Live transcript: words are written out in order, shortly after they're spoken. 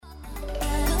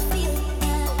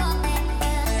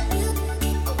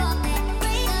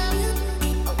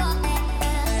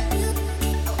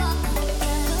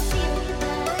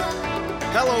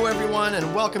Hello, everyone,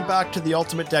 and welcome back to the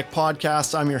Ultimate Deck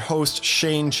Podcast. I'm your host,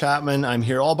 Shane Chapman. I'm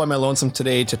here all by my lonesome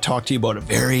today to talk to you about a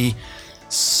very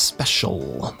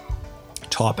special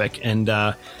topic. And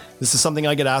this is something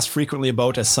I get asked frequently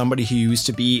about as somebody who used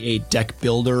to be a deck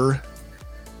builder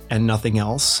and nothing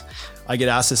else. I get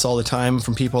asked this all the time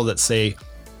from people that say,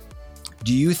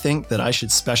 do you think that I should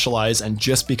specialize and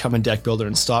just become a deck builder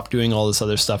and stop doing all this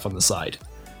other stuff on the side?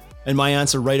 And my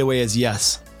answer right away is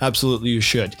yes, absolutely you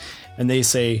should. And they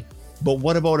say, but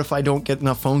what about if I don't get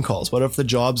enough phone calls? What if the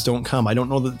jobs don't come? I don't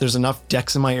know that there's enough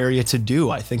decks in my area to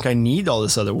do. I think I need all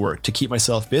this other work to keep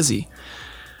myself busy.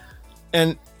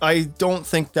 And I don't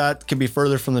think that can be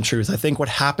further from the truth. I think what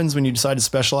happens when you decide to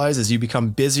specialize is you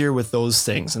become busier with those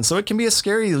things. And so it can be a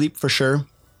scary leap for sure.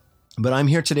 But I'm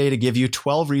here today to give you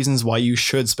 12 reasons why you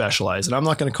should specialize. And I'm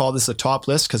not going to call this a top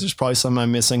list because there's probably some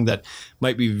I'm missing that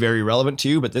might be very relevant to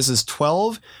you. But this is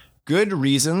 12 good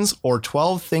reasons or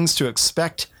 12 things to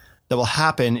expect that will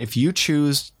happen if you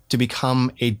choose to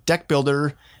become a deck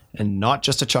builder and not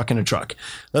just a chuck in a truck.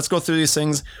 Let's go through these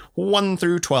things 1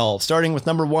 through 12, starting with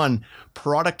number 1,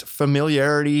 product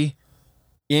familiarity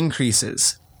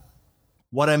increases.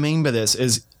 What I mean by this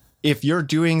is if you're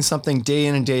doing something day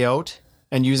in and day out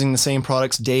and using the same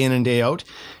products day in and day out,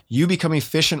 you become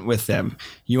efficient with them.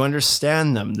 You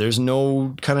understand them. There's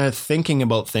no kind of thinking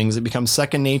about things. It becomes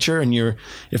second nature. And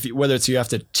whether it's you have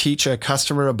to teach a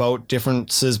customer about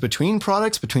differences between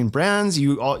products, between brands,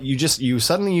 you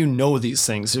suddenly know these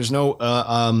things. There's no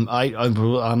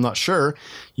I'm not sure.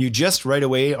 You just right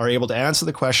away are able to answer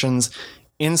the questions,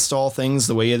 install things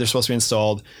the way they're supposed to be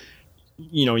installed.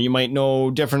 You know, you might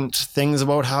know different things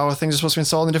about how things are supposed to be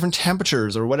installed in different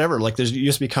temperatures or whatever. Like you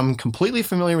just become completely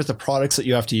familiar with the products that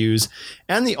you have to use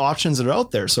and the options that are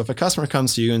out there. So if a customer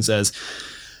comes to you and says,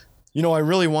 you know, I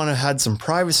really want to have some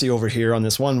privacy over here on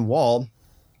this one wall,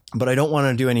 but I don't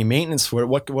want to do any maintenance for it.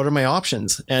 What are my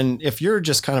options? And if you're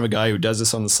just kind of a guy who does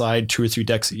this on the side 2 or 3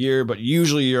 decks a year, but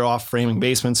usually you're off framing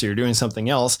basements or you're doing something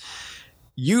else,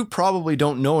 you probably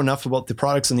don't know enough about the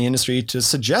products in the industry to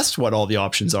suggest what all the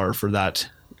options are for that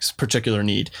particular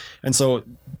need. And so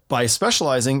by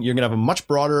specializing, you're going to have a much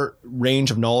broader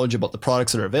range of knowledge about the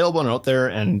products that are available and out there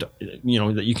and, you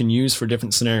know, that you can use for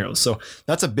different scenarios. So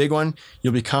that's a big one.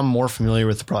 You'll become more familiar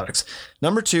with the products.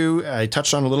 Number 2, I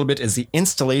touched on a little bit, is the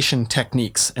installation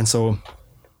techniques. And so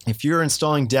if you're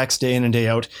installing decks day in and day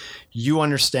out, you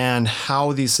understand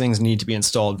how these things need to be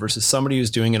installed versus somebody who's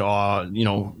doing it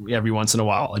every once in a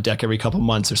while, a deck every couple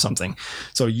months or something.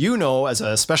 So you know, as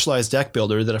a specialized deck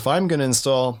builder, that if I'm going to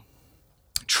install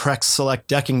Trex Select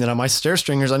decking, that on my stair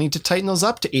stringers, I need to tighten those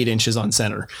up to 8 inches on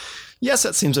center. Yes,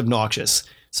 that seems obnoxious.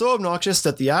 So obnoxious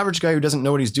that the average guy who doesn't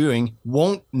know what he's doing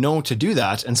won't know to do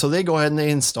that. And so they go ahead and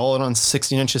they install it on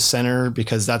 16 inches center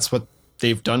because that's what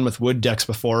they've done with wood decks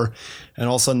before, and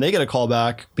all of a sudden they get a call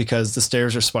back because the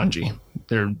stairs are spongy.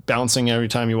 They're bouncing every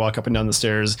time you walk up and down the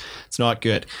stairs. It's not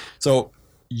good. So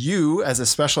you, as a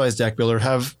specialized deck builder,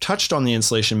 have touched on the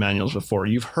installation manuals before.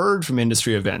 You've heard from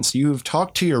industry events. You've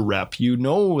talked to your rep. You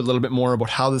know a little bit more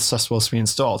about how this stuff's supposed to be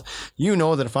installed. You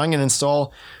know that if I'm going to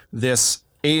install this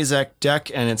AZEK deck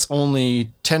and it's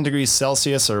only 10 degrees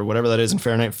Celsius or whatever that is in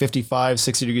Fahrenheit, 55,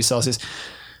 60 degrees Celsius,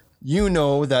 you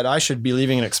know that I should be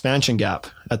leaving an expansion gap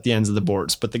at the ends of the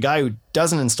boards. But the guy who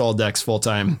doesn't install decks full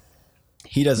time,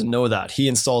 he doesn't know that. He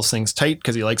installs things tight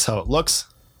because he likes how it looks.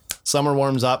 Summer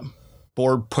warms up,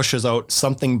 board pushes out,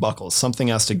 something buckles, something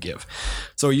has to give.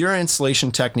 So your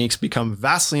installation techniques become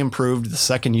vastly improved the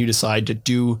second you decide to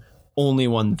do only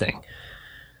one thing.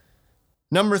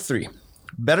 Number 3,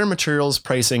 better materials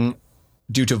pricing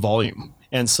due to volume.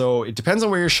 And so it depends on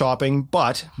where you're shopping,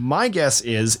 but my guess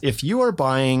is if you are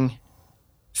buying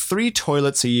 3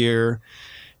 toilets a year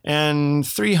and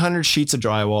 300 sheets of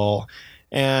drywall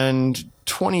and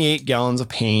 28 gallons of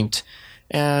paint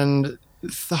and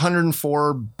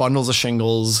 104 bundles of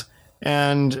shingles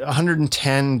and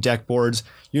 110 deck boards,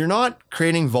 you're not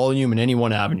creating volume in any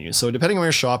one avenue. So depending on where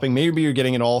you're shopping, maybe you're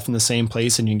getting it all from the same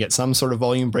place and you can get some sort of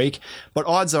volume break, but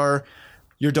odds are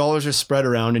your dollars are spread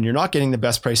around and you're not getting the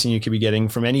best pricing you could be getting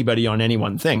from anybody on any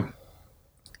one thing.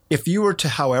 If you were to,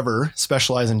 however,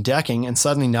 specialize in decking and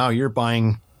suddenly now you're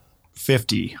buying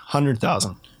 $50,000,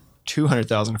 $100,000, $200,000,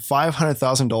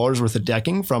 $500,000 worth of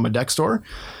decking from a deck store,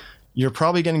 you're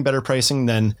probably getting better pricing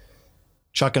than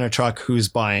Chuck in a Truck who's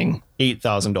buying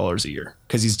 $8,000 a year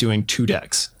because he's doing 2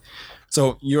 decks.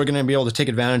 So you're going to be able to take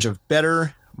advantage of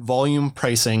better volume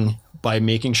pricing by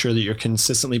making sure that you're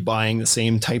consistently buying the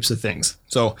same types of things.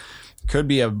 So could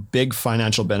be a big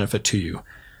financial benefit to you.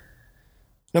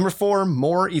 Number 4,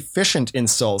 more efficient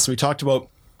installs. So we talked about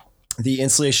the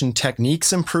installation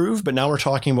techniques improve, but now we're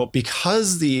talking about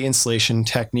because the installation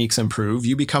techniques improve,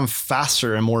 you become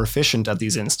faster and more efficient at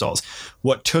these installs.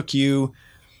 What took you,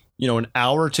 an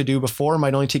hour to do before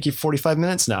might only take you 45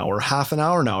 minutes now or half an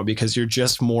hour now because you're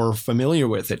just more familiar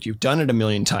with it. You've done it a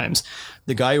million times.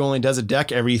 The guy who only does a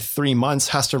deck every 3 months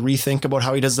has to rethink about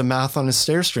how he does the math on his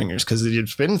stair stringers because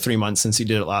it's been 3 months since he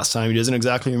did it last time. He doesn't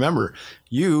exactly remember.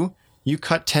 You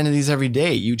cut 10 of these every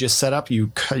day. You just set up,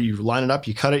 you line it up,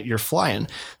 you cut it, you're flying.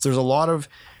 So there's a lot of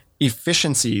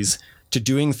efficiencies to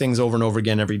doing things over and over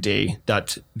again every day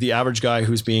that the average guy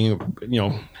who's being,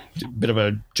 a bit of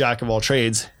a jack of all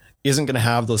trades isn't going to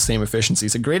have those same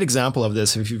efficiencies. A great example of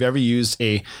this, if you've ever used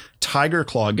a Tiger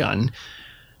Claw gun,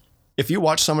 if you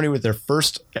watch somebody with their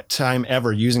first time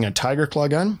ever using a Tiger Claw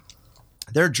gun,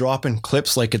 they're dropping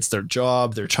clips like it's their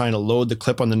job. They're trying to load the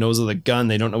clip on the nose of the gun.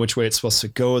 They don't know which way it's supposed to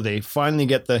go. They finally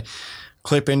get the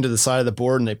clip into the side of the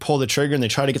board and they pull the trigger and they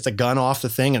try to get the gun off the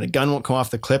thing and the gun won't come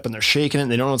off the clip and they're shaking it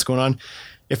and they don't know what's going on.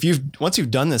 Once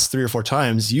you've done this 3 or 4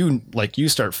 times, you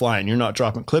start flying. You're not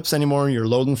dropping clips anymore. You're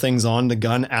loading things on the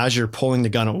gun as you're pulling the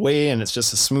gun away, and it's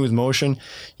just a smooth motion.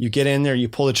 You get in there, you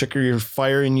pull the trigger, you're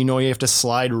firing. You have to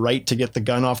slide right to get the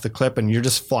gun off the clip, and you're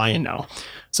just flying now.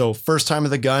 So first time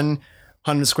of the gun,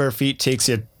 100 square feet takes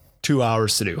you 2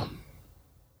 hours to do.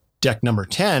 Deck number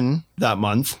 10 that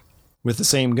month with the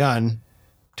same gun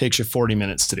takes you 40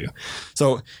 minutes to do.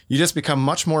 So you just become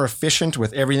much more efficient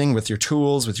with everything, with your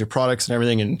tools, with your products and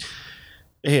everything. And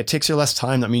hey, it takes you less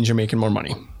time. That means you're making more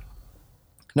money.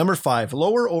 Number 5,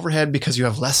 lower overhead because you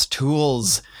have less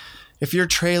tools. If your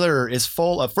trailer is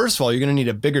full of, first of all, you're going to need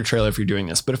a bigger trailer if you're doing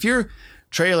this. But if your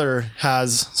trailer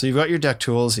so you've got your deck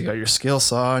tools, you got your scale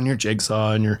saw and your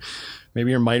jigsaw and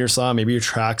maybe your miter saw, maybe your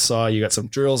track saw, you got some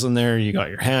drills in there, you got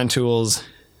your hand tools.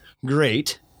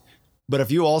 Great. But if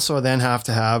you also then have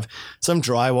to have some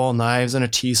drywall knives and a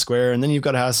T-square, and then you've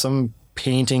got to have some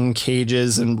painting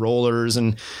cages and rollers,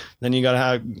 and then you got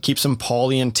to keep some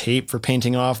poly and tape for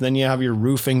painting off. Then you have your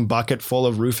roofing bucket full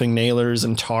of roofing nailers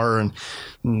and tar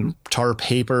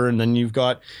paper, and then you've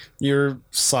got your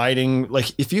siding.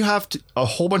 Like if you have a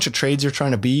whole bunch of trades you're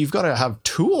trying to be, you've got to have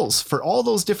tools for all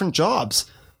those different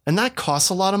jobs. And that costs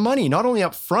a lot of money, not only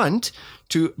up front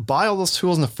to buy all those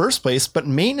tools in the first place, but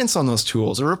maintenance on those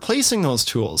tools or replacing those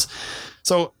tools.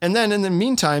 So, and then in the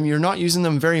meantime, you're not using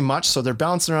them very much. So they're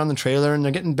bouncing around the trailer and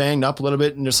they're getting banged up a little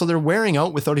bit. And so they're wearing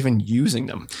out without even using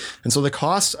them. And so the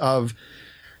cost of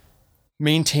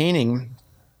maintaining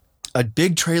a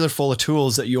big trailer full of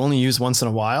tools that you only use once in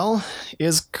a while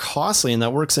is costly. And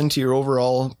that works into your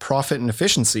overall profit and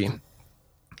efficiency.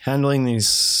 Handling these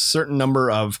certain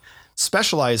number of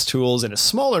specialized tools in a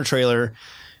smaller trailer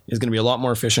is going to be a lot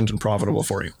more efficient and profitable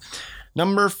for you.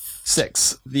 Number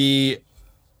 6, the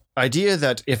idea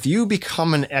that if you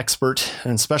become an expert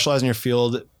and specialize in your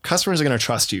field, customers are going to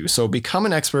trust you. So become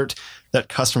an expert that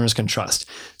customers can trust.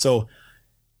 So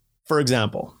for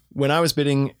example, when I was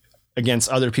bidding against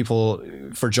other people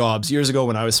for jobs years ago,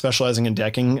 when I was specializing in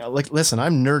decking, listen,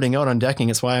 I'm nerding out on decking.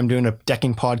 It's why I'm doing a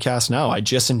decking podcast now. I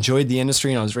just enjoyed the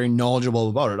industry and I was very knowledgeable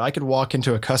about it. I could walk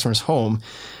into a customer's home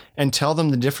and tell them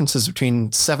the differences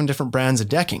between 7 different brands of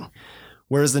decking.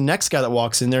 Whereas the next guy that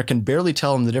walks in there can barely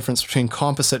tell them the difference between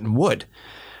composite and wood.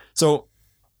 So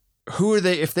who are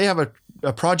they, if they have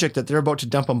a project that they're about to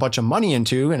dump a bunch of money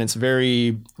into and it's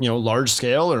very, large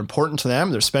scale or important to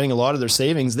them, they're spending a lot of their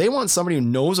savings, they want somebody who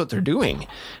knows what they're doing.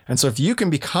 And so if you can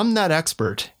become that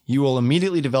expert, you will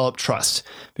immediately develop trust,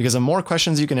 because the more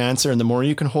questions you can answer and the more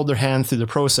you can hold their hand through the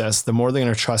process, the more they're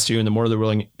going to trust you and the more they're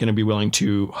going to be willing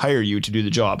to hire you to do the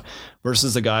job,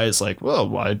 versus the guy is like,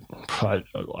 well,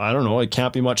 I don't know, it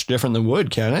can't be much different than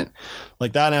wood, can it?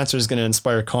 Like that answer is going to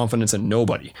inspire confidence in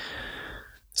nobody.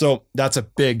 So that's a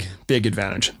big, big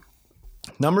advantage.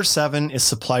 Number 7 is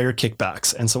supplier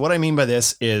kickbacks. And so what I mean by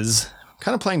this is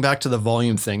kind of playing back to the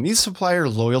volume thing. These supplier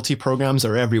loyalty programs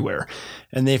are everywhere,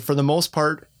 and they, for the most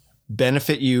part,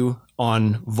 benefit you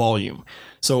on volume.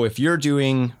 So if you're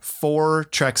doing 4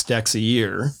 Trex decks a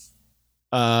year,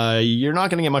 you're not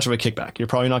going to get much of a kickback. You're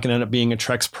probably not going to end up being a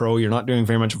Trex Pro. You're not doing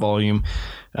very much volume.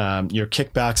 Your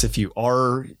kickbacks, if you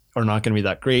are not going to be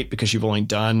that great because you've only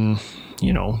done,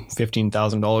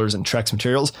 $15,000 in Trex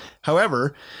materials.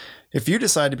 However, if you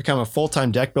decide to become a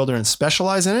full-time deck builder and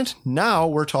specialize in it, now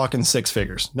we're talking 6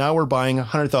 figures. Now we're buying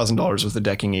 $100,000 worth of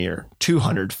decking a year,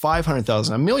 200,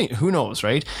 500,000, $1 million, who knows,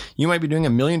 right? You might be doing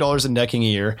 $1 million in decking a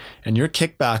year, and your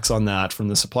kickbacks on that from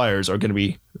the suppliers are going to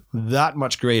be that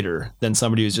much greater than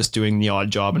somebody who's just doing the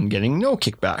odd job and getting no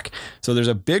kickback. So there's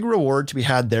a big reward to be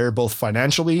had there, both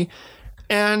financially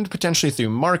And potentially through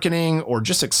marketing or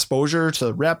just exposure to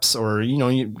the reps, or,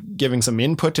 giving some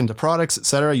input into products,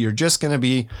 etc., you're just going to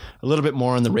be a little bit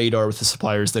more on the radar with the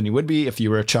suppliers than you would be if you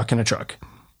were a chuck in a truck.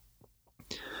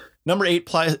 Number 8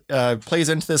 plays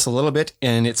into this a little bit,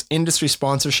 and it's industry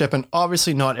sponsorship. And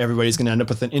obviously not everybody's going to end up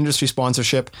with an industry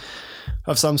sponsorship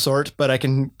of some sort, but I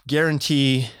can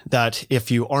guarantee that if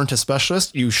you aren't a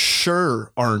specialist, you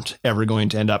sure aren't ever going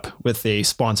to end up with a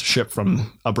sponsorship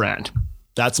from a brand.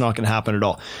 That's not going to happen at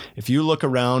all. If you look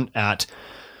around at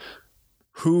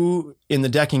who in the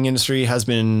decking industry has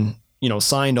been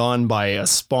signed on by a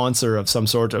sponsor of some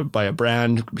sort, by a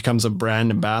brand, becomes a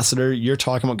brand ambassador, you're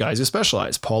talking about guys who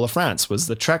specialize. Paul LaFrance was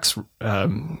the Trex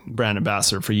brand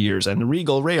ambassador for years, and the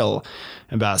Regal Rail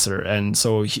ambassador. And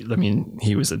so,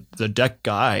 he was the deck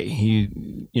guy.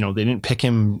 They didn't pick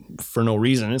him for no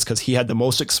reason. It's because he had the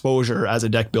most exposure as a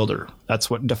deck builder. That's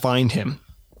what defined him.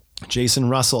 Jason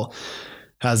Russell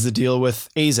has the deal with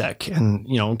AZEK and,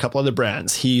 a couple other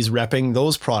brands. He's repping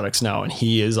those products now, and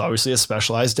he is obviously a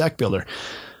specialized deck builder.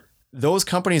 Those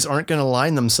companies aren't going to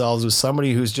align themselves with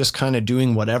somebody who's just kind of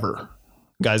doing whatever.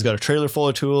 Guy's got a trailer full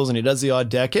of tools and he does the odd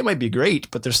deck. It might be great,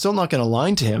 but they're still not going to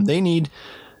align to him. They need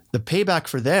the payback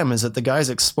for them is that the guy's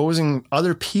exposing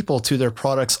other people to their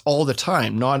products all the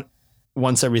time, not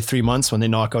once every 3 months when they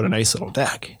knock out a nice little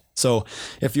deck. So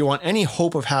if you want any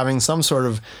hope of having some sort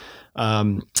of,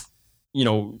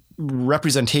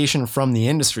 representation from the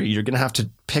industry, you're going to have to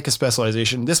pick a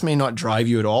specialization. This may not drive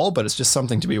you at all, but it's just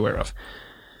something to be aware of.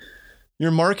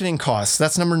 Your marketing costs.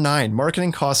 That's number 9.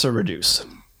 Marketing costs are reduced.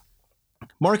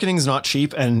 Marketing is not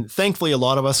cheap, and thankfully a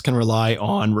lot of us can rely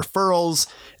on referrals,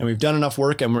 and we've done enough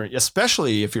work, and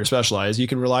especially if you're specialized, you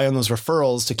can rely on those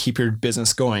referrals to keep your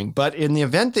business going. But in the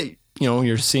event that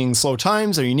you're seeing slow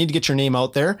times or you need to get your name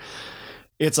out there,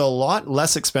 it's a lot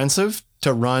less expensive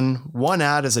to run one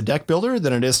ad as a deck builder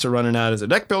than it is to run an ad as a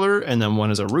deck builder, and then one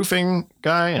as a roofing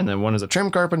guy, and then one as a trim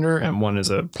carpenter, and one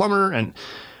as a plumber, and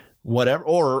whatever.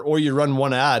 Or you run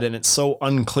one ad and it's so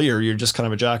unclear, you're just kind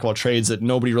of a jack of all trades that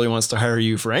nobody really wants to hire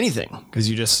you for anything because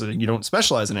you don't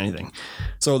specialize in anything.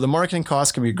 So the marketing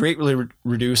costs can be greatly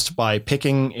reduced by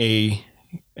picking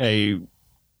a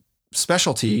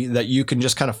specialty that you can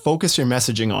just kind of focus your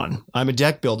messaging on. I'm a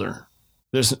deck builder.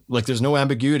 There's no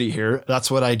ambiguity here.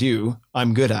 That's what I do.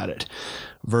 I'm good at it,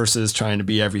 versus trying to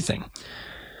be everything.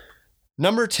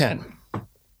 Number 10,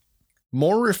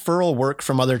 more referral work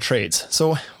from other trades.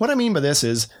 So what I mean by this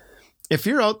is, if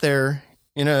you're out there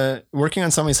working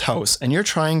on somebody's house and you're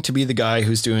trying to be the guy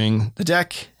who's doing the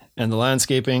deck and the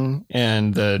landscaping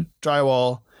and the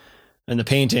drywall and the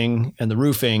painting and the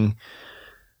roofing,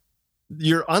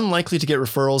 you're unlikely to get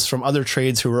referrals from other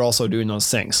trades who are also doing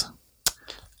those things.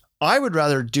 I would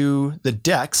rather do the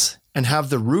decks and have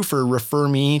the roofer refer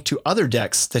me to other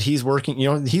decks that he's working.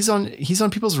 He's on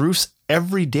people's roofs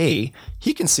every day.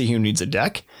 He can see who needs a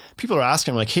deck. People are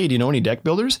asking him like, hey, do you know any deck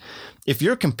builders? If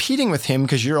you're competing with him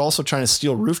because you're also trying to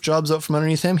steal roof jobs out from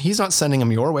underneath him, he's not sending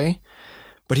them your way.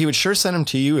 But he would sure send them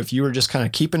to you if you were just kind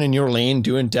of keeping in your lane,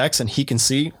 doing decks, and he can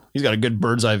see. He's got a good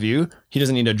bird's eye view. He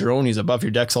doesn't need a drone. He's above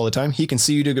your decks all the time. He can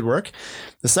see you do good work.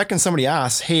 The second somebody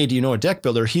asks, hey, do you know a deck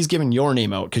builder? He's giving your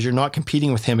name out because you're not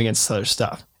competing with him against other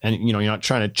stuff. And, you're not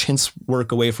trying to chintz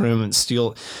work away from him and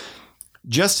steal.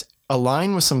 Just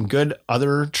align with some good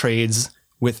other trades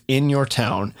within your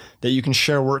town that you can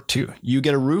share work to. You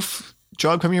get a roof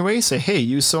job coming your way, say, hey,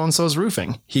 use so-and-so's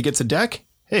roofing. He gets a deck.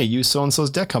 Hey, use so-and-so's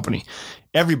deck company.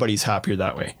 Everybody's happier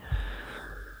that way.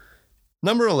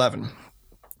 Number 11,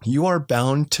 you are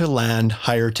bound to land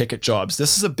higher ticket jobs.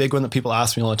 This is a big one that people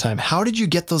ask me all the time. How did you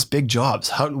get those big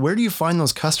jobs? Where do you find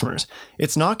those customers?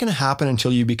 It's not going to happen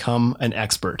until you become an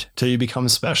expert, till you become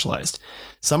specialized.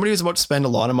 Somebody who's about to spend a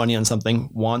lot of money on something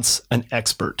wants an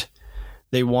expert.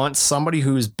 They want somebody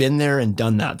who's been there and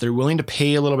done that. They're willing to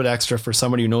pay a little bit extra for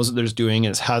somebody who knows what they're doing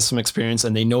and has some experience,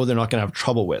 and they know they're not going to have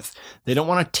trouble with. They don't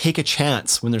want to take a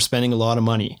chance when they're spending a lot of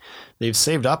money. They've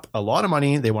saved up a lot of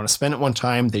money. They want to spend it one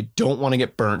time. They don't want to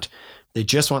get burnt. They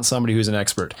just want somebody who's an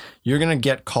expert. You're going to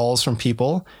get calls from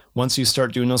people once you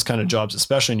start doing those kind of jobs,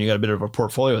 especially when you got a bit of a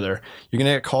portfolio there. You're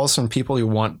going to get calls from people who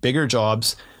want bigger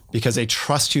jobs because they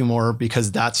trust you more,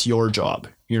 because that's your job.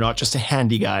 You're not just a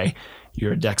handy guy.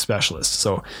 You're a deck specialist.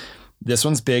 So this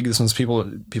one's big. This one's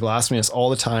people ask me this all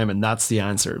the time, and that's the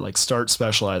answer. Like, start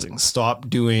specializing. Stop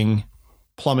doing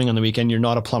plumbing on the weekend. You're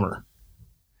not a plumber.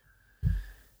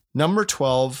 Number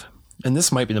 12, and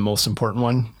this might be the most important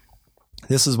one.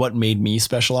 This is what made me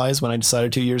specialize when I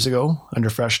decided 2 years ago under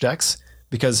Fresh Decks,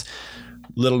 because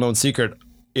little known secret,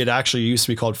 it actually used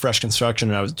to be called Fresh Construction,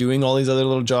 and I was doing all these other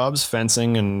little jobs,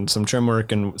 fencing and some trim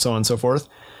work and so on and so forth.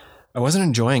 I wasn't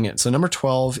enjoying it. So number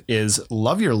 12 is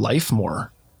love your life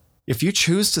more. If you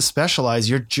choose to specialize,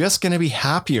 you're just going to be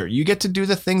happier. You get to do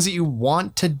the things that you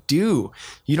want to do.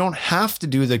 You don't have to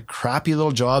do the crappy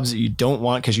little jobs that you don't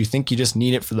want because you think you just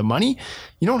need it for the money.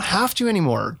 You don't have to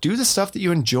anymore. Do the stuff that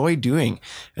you enjoy doing.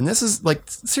 And this is like,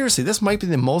 seriously, this might be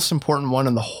the most important one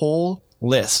on the whole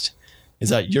list, is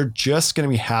that you're just going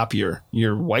to be happier.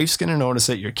 Your wife's going to notice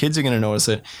it. Your kids are going to notice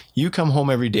it. You come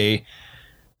home every day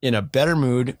in a better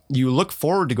mood. You look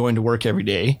forward to going to work every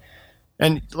day.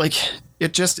 And like,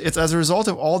 it's as a result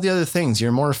of all the other things.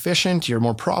 You're more efficient, you're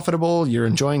more profitable, you're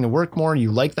enjoying the work more,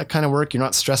 you like that kind of work, you're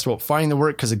not stressed about finding the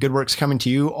work because the good work's coming to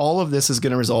you. All of this is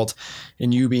going to result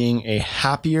in you being a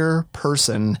happier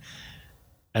person.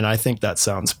 And I think that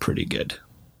sounds pretty good.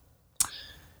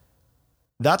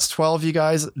 That's 12, you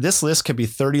guys. This list could be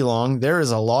 30 long. There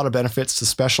is a lot of benefits to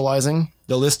specializing.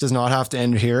 The list does not have to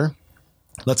end here.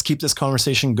 Let's keep this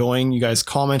conversation going. You guys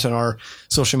comment on our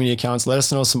social media accounts. Let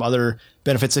us know some other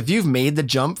benefits. If you've made the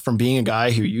jump from being a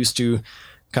guy who used to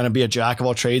kind of be a jack of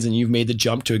all trades and you've made the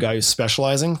jump to a guy who's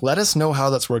specializing, let us know how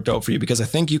that's worked out for you, because I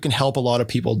think you can help a lot of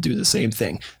people do the same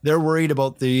thing. They're worried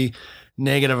about the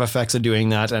negative effects of doing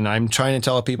that. And I'm trying to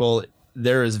tell people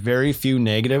there is very few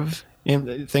negative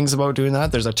things about doing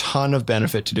that. There's a ton of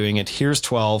benefit to doing it. Here's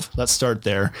 12. Let's start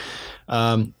there.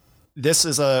 This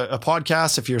is a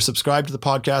podcast. If you're subscribed to the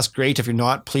podcast, great. If you're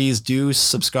not, please do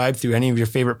subscribe through any of your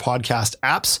favorite podcast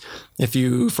apps. If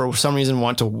you, for some reason,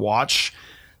 want to watch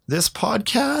this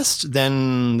podcast,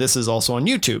 then this is also on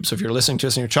YouTube. So if you're listening to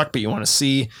us in your truck, but you want to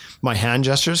see my hand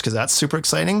gestures, because that's super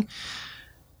exciting,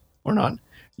 or not,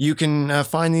 you can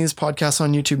find these podcasts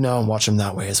on YouTube now and watch them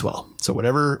that way as well. So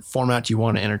whatever format you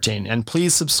want to entertain. And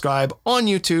please subscribe on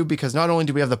YouTube, because not only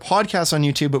do we have the podcast on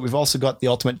YouTube, but we've also got the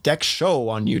Ultimate Deck Show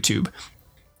on YouTube.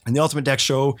 And the Ultimate Deck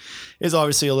Show is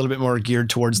obviously a little bit more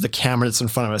geared towards the camera that's in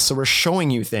front of us. So we're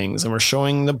showing you things, and we're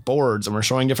showing the boards, and we're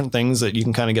showing different things that you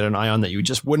can kind of get an eye on that you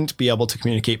just wouldn't be able to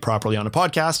communicate properly on a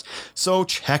podcast. So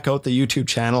check out the YouTube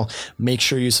channel. Make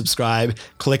sure you subscribe,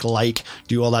 click like,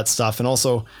 do all that stuff. And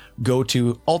also go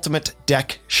to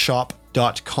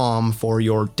ultimatedeckshop.com for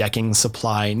your decking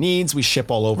supply needs. We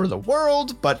ship all over the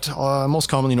world, but most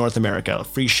commonly North America.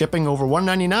 Free shipping over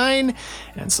 $1.99,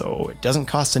 and so it doesn't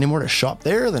cost any more to shop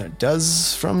there than it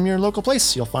does from your local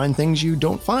place. You'll find things you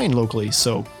don't find locally,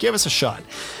 so give us a shot.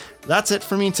 That's it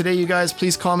for me today, you guys.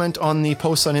 Please comment on the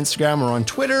posts on Instagram or on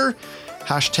Twitter,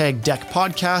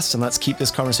 #DeckPodcast, and let's keep this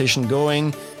conversation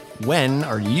going. When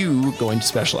are you going to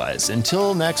specialize?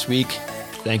 Until next week,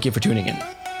 thank you for tuning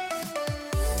in.